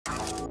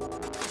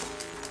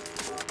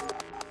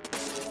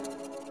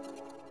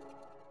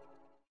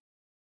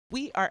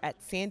We are at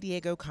San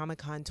Diego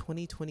Comic-Con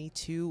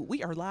 2022.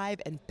 We are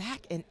live and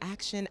back in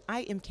action.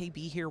 I am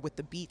KB here with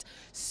The Beat.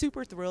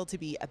 Super thrilled to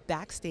be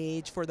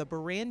backstage for the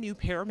brand new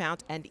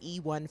Paramount and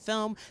E1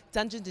 film,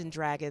 Dungeons &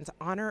 Dragons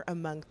Honor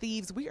Among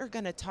Thieves. We are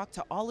going to talk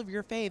to all of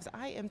your faves.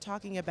 I am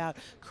talking about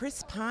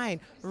Chris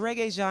Pine,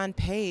 Regé-Jean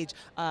Page,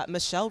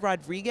 Michelle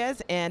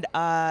Rodriguez, and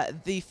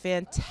the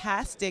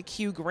fantastic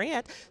Hugh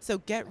Grant. So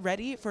get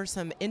ready for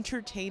some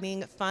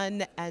entertaining,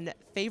 fun, and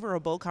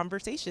favorable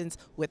conversations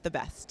with the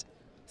best.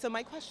 So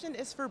my question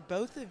is for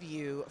both of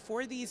you,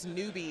 for these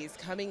newbies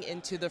coming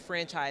into the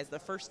franchise, the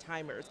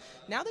first-timers,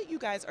 now that you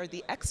guys are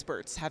the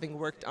experts having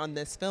worked on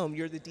this film,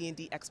 you're the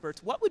D&D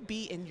experts, what would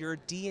be in your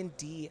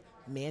D&D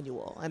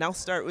manual? And I'll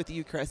start with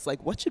you, Chris.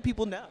 Like, what should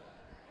people know?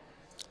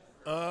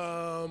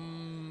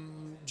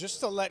 Just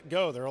to let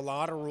go. There are a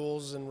lot of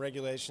rules and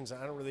regulations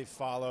I don't really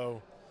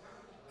follow.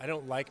 I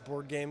don't like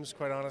board games,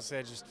 quite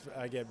honestly.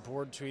 I get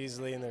bored too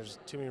easily and there's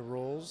too many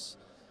rules.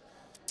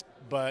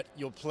 But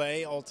you'll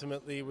play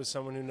ultimately with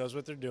someone who knows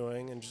what they're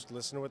doing and just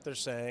listen to what they're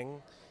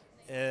saying,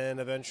 and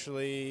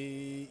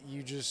eventually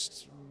you're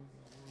just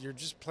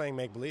playing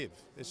make-believe.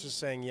 It's just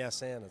saying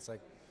yes and. It's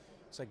like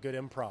good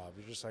improv.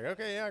 You're just like,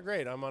 okay, yeah,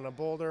 great. I'm on a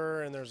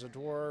boulder and there's a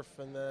dwarf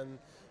and then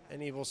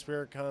an evil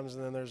spirit comes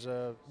and then there's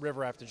a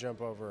river I have to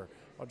jump over.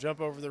 I'll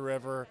jump over the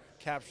river,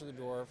 capture the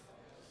dwarf,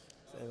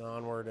 and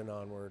onward and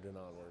onward and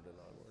onward and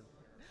onward.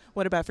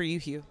 What about for you,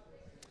 Hugh?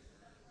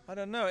 I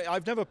don't know.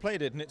 I've never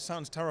played it, and it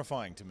sounds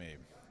terrifying to me.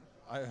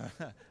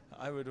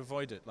 I would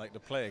avoid it like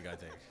the plague, I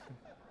think.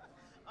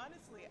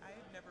 Honestly, I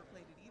have never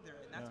played it either,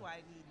 and that's why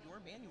I need your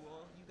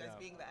manual, you guys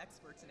being the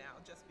experts now,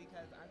 just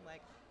because I'm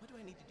like, what do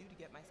I need to do to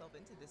get myself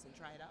into this and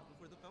try it out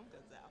before the film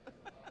comes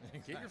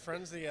out? Get your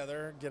friends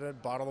together, get a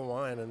bottle of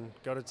wine, and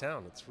go to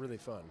town. It's really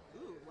fun.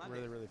 Ooh, love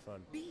really, it. really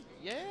fun. Beat.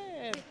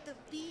 Yeah. With the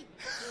beat.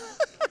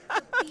 With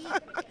the beat.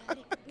 Got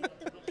it with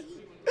the beat.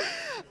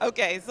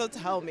 Okay, so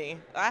tell me,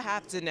 I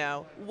have to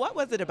know, what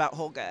was it about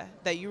Holga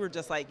that you were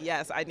just like,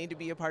 yes, I need to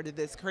be a part of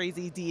this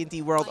crazy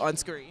D&D world on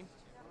screen?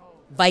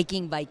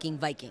 Viking, Viking,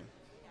 Viking.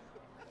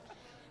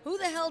 Who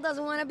the hell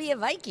doesn't want to be a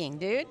Viking,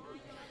 dude?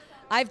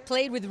 I've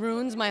played with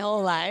runes my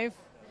whole life.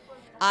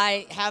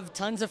 I have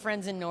tons of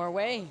friends in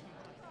Norway.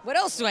 What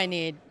else do I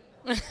need?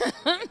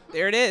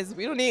 There it is.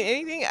 We don't need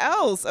anything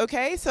else,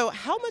 okay? So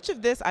how much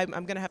of this, I'm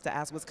going to have to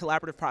ask, was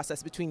collaborative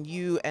process between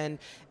you and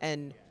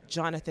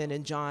Jonathan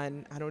and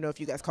John? I don't know if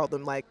you guys called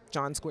them like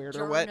John Squared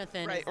or what.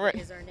 Jonathan Right.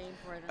 is our name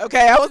for it.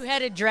 Okay, I was...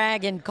 Two-headed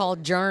dragon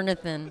called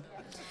Jonathan.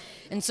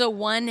 And so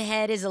one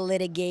head is a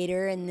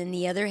litigator, and then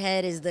the other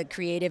head is the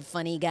creative,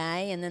 funny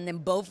guy, and then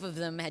both of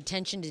them had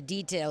attention to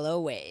detail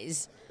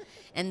always.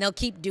 And they'll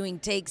keep doing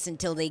takes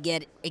until they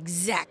get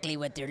exactly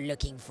what they're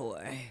looking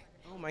for.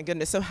 Oh my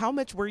goodness. So how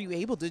much were you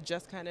able to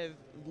just kind of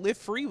live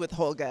free with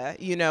Holga?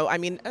 You know, I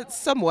mean,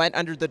 somewhat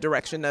under the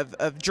direction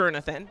of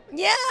Jonathan.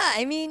 Yeah,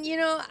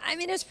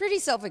 it's pretty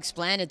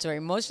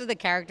self-explanatory. Most of the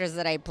characters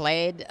that I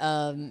played,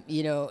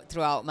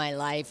 throughout my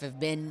life have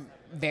been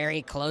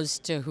very close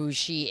to who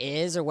she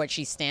is or what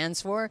she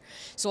stands for.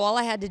 So all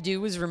I had to do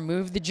was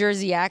remove the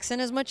Jersey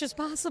accent as much as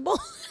possible,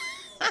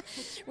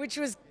 which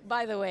was,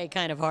 by the way,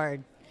 kind of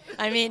hard.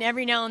 I mean,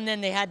 every now and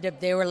then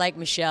they were like,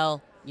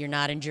 Michelle, you're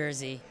not in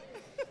Jersey.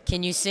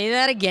 Can you say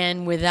that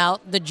again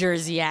without the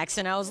Jersey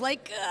accent? I was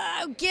like,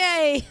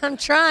 okay, I'm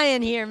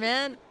trying here,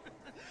 man.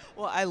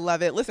 Well, I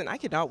love it. Listen, I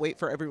cannot wait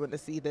for everyone to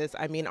see this.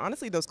 I mean,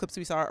 honestly, those clips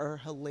we saw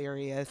are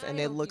hilarious, and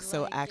it looks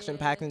so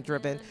action-packed and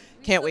driven.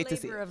 Can't wait to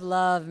see it. Labor of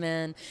love,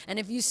 man. And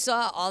if you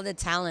saw all the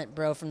talent,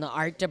 bro, from the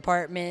art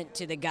department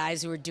to the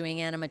guys who were doing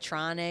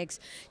animatronics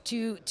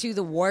to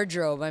the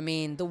wardrobe. I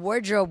mean, the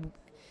wardrobe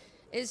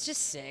is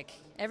just sick.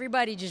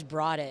 Everybody just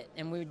brought it,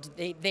 and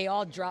they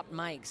all dropped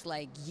mics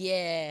like,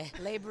 yeah,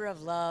 labor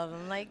of love.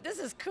 I'm like, this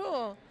is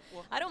cool.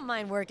 I don't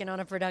mind working on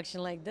a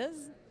production like this.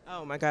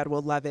 Oh my God,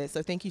 we'll love it.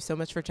 So thank you so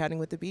much for chatting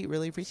with The Beat.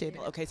 Really appreciate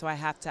it. Okay, so I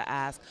have to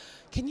ask,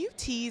 can you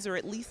tease or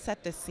at least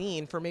set the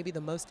scene for maybe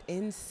the most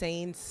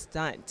insane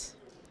stunt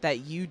that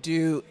you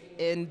do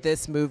in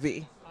this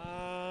movie?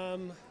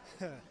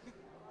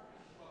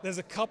 There's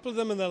a couple of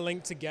them and they're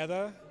linked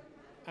together,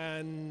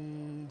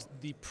 and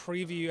the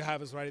preview you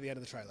have is right at the end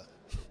of the trailer.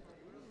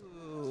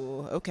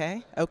 Ooh,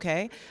 okay.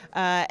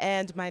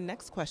 And my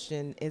next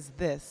question is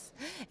this.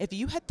 If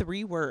you had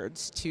 3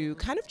 words to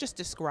kind of just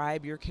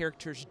describe your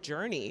character's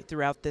journey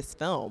throughout this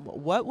film,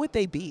 what would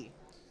they be?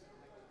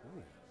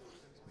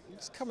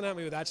 It's coming at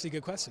me with actually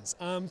good questions.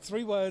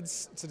 3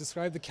 words to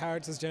describe the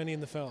character's journey in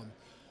the film.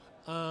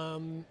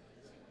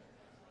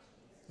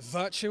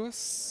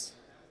 Virtuous,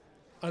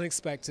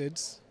 unexpected,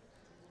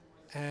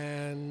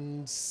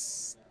 and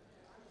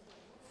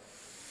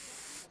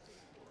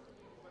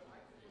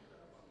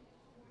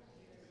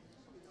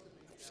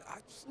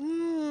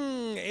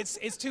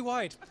it's too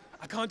wide.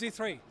 I can't do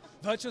 3.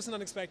 Virtuous and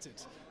unexpected.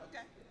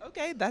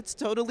 Okay, that's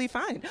totally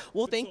fine.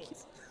 Well, thank you.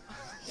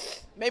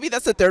 Maybe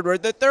that's the third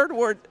word. The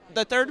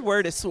third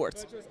word is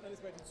swords. Virtuous,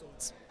 unexpected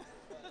swords.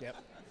 Yep.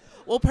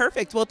 Well,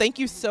 perfect. Well, thank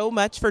you so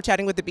much for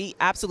chatting with The Beat.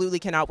 Absolutely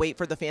cannot wait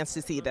for the fans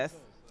to see this.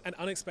 An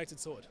unexpected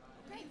sword.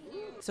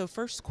 So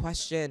first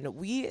question,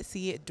 we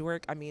see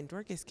Dork. I mean,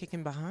 Dork is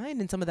kicking behind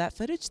in some of that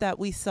footage that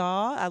we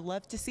saw. I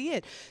love to see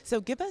it.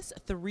 So give us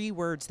 3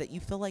 words that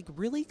you feel like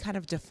really kind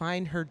of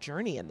define her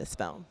journey in this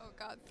film. Oh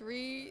God,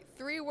 three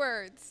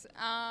words.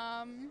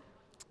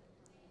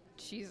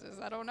 Jesus,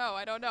 I don't know.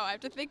 I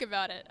have to think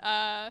about it.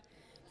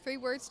 3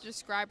 words to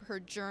describe her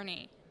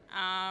journey.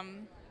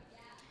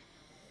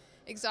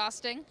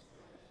 Exhausting.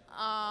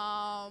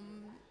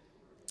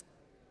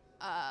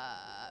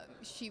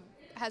 She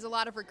has a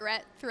lot of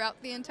regret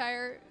throughout the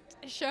entire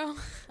show.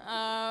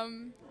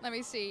 Let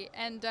me see.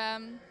 And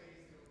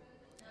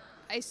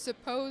I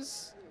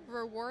suppose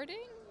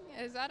rewarding?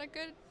 Is that a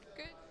good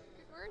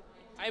word?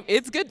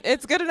 It's good.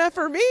 It's good enough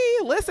for me.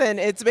 Listen,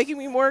 it's making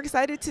me more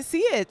excited to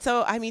see it.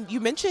 So, I mean, you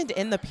mentioned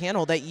in the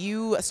panel that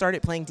you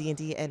started playing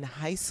D&D in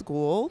high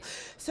school.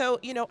 So,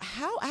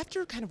 how,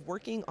 after kind of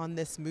working on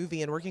this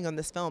movie and working on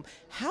this film,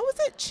 how has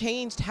it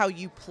changed how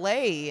you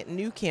play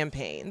new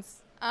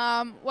campaigns?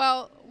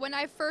 Well, when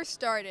I first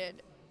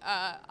started,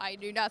 I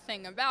knew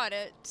nothing about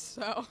it,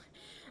 so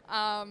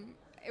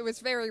it was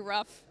very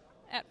rough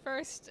at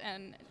first,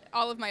 and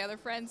all of my other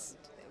friends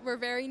were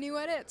very new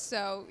at it,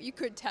 so you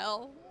could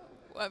tell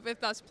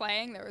with us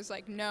playing, there was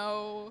like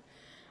no,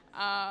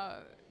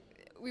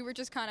 we were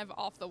just kind of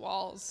off the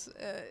walls.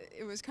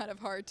 It was kind of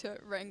hard to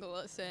wrangle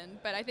us in,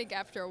 but I think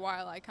after a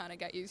while I kind of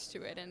got used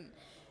to it, and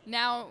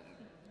now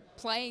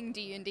playing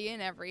D&D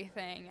and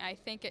everything, I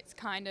think it's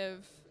kind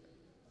of,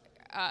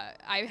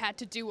 I had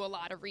to do a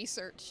lot of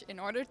research in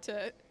order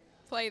to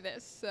play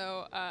this,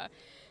 so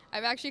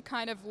I've actually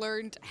kind of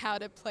learned how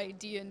to play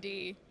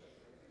D&D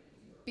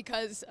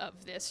because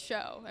of this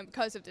show and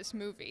because of this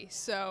movie.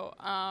 So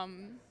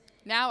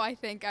now I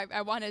think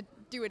I want to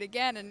do it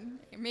again and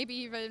maybe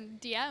even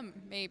DM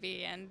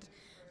maybe. And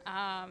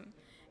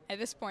at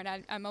this point,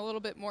 I'm a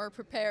little bit more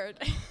prepared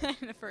than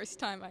the first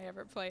time I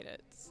ever played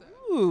it. So.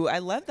 Ooh, I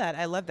love that.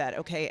 I love that.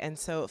 Okay, and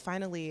so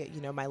finally,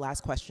 my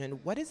last question,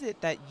 what is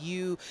it that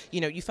you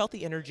felt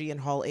the energy in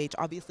Hall H?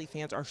 Obviously,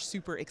 fans are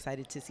super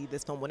excited to see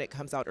this film when it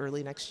comes out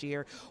early next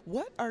year.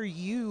 What are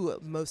you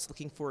most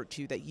looking forward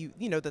to that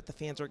that the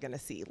fans are going to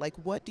see? Like,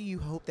 what do you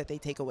hope that they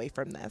take away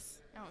from this?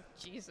 Oh,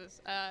 Jesus.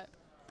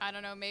 I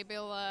don't know. Maybe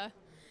it'll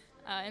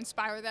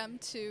inspire them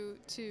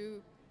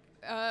to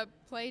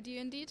play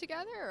D&D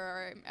together.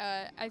 Or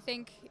I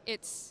think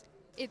it's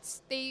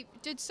they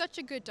did such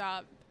a good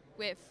job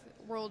with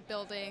world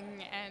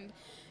building and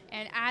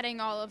adding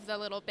all of the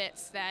little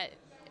bits that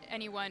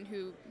anyone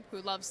who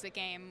loves the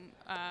game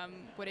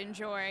would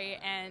enjoy,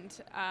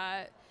 and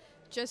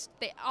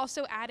they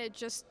also added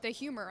just the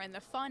humor and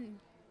the fun,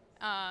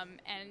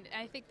 and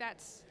I think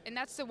that's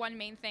the one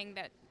main thing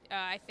that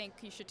I think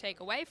you should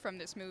take away from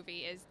this movie,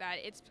 is that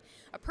it's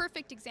a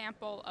perfect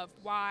example of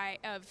why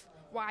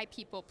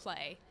people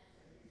play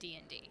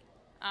D&D.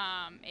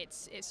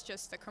 It's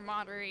just the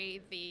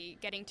camaraderie, the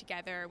getting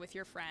together with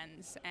your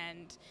friends,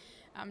 and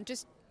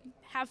just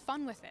have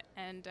fun with it.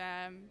 And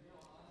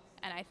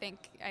I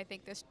think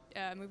this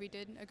movie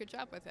did a good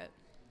job with it.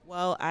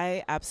 Well,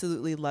 I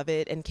absolutely love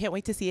it and can't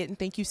wait to see it. And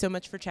thank you so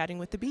much for chatting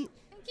with The Beat.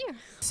 Thank you.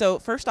 So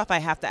first off, I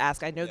have to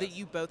ask, I know that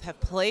you both have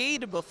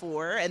played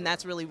before, and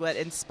that's really what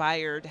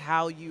inspired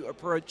how you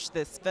approached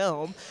this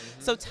film.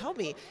 Mm-hmm. So tell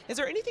me, is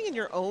there anything in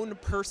your own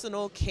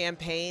personal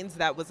campaigns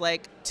that was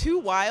like too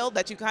wild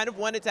that you kind of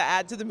wanted to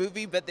add to the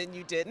movie, but then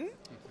you didn't?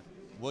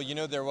 Well,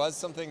 there was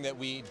something that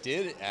we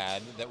did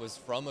add that was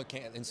from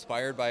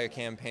inspired by a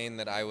campaign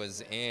that I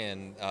was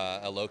in,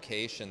 a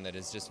location that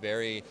is just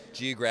very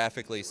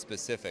geographically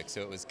specific.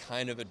 So it was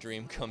kind of a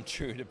dream come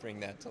true to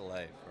bring that to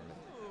life for me.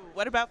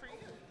 What about for you?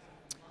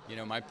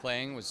 My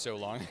playing was so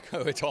long ago,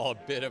 it's all a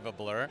bit of a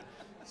blur.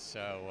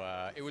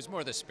 So it was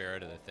more the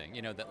spirit of the thing,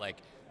 that like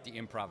the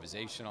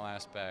improvisational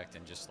aspect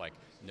and just like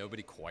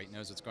nobody quite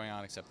knows what's going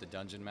on except the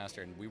dungeon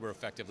master. And we were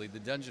effectively the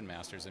dungeon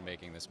masters in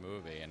making this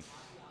movie. And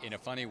in a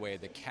funny way,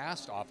 the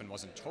cast often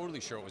wasn't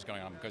totally sure what was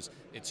going on because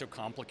it's so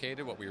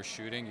complicated what we were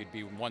shooting. You'd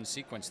be one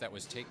sequence that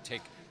was take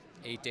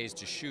 8 days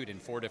to shoot in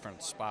 4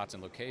 different spots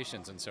and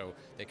locations. And so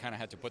they kind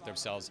of had to put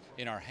themselves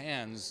in our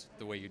hands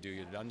the way you do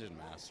your dungeon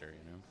master,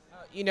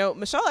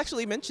 Michelle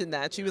actually mentioned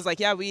that. She was like,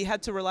 yeah, we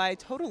had to rely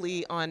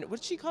totally on,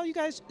 what did she call you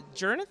guys?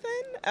 Jonathan?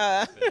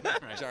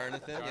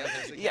 Jonathan,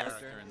 yes.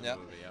 Yep.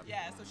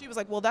 Yeah, so she was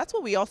like, well, that's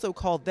what we also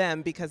called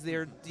them because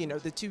they're,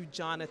 the 2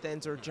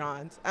 Jonathans or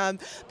Johns.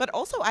 But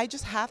also, I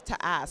just have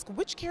to ask,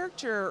 which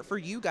character for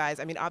you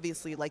guys, I mean,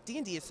 obviously, like,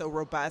 D&D is so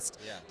robust.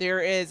 Yeah.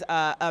 There is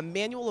a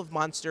manual of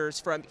monsters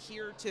from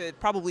here to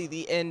probably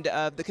the end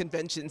of the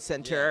convention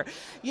center.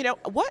 Yeah.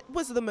 What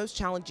was the most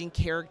challenging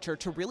character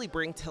to really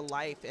bring to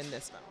life in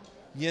this film?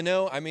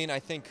 I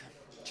think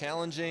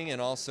challenging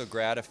and also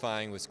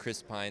gratifying was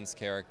Chris Pine's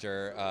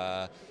character,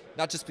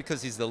 not just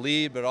because he's the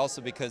lead, but also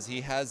because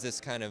he has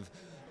this kind of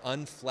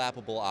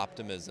unflappable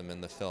optimism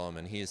in the film,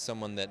 and he is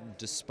someone that,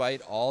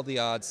 despite all the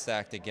odds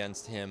stacked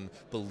against him,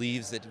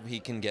 believes that he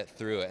can get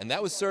through it. And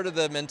that was sort of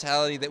the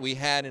mentality that we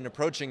had in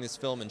approaching this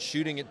film and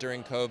shooting it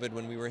during COVID,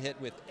 when we were hit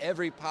with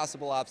every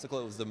possible obstacle.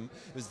 It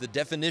was the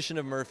definition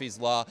of Murphy's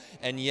Law,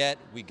 and yet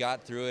we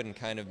got through it and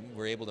kind of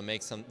were able to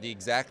make the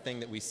exact thing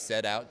that we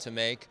set out to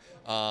make,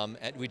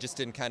 and we just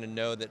didn't kind of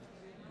know that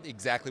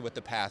exactly what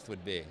the path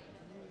would be.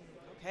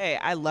 Hey,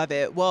 I love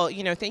it. Well,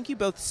 thank you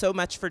both so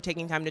much for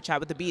taking time to chat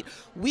with The Beat.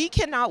 We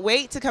cannot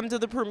wait to come to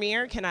the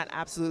premiere. Cannot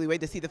absolutely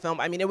wait to see the film.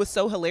 I mean, it was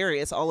so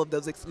hilarious, all of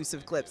those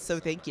exclusive clips. So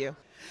thank you.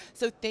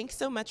 So thanks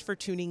so much for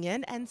tuning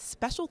in, and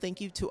special thank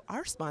you to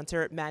our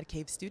sponsor, Mad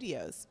Cave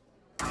Studios.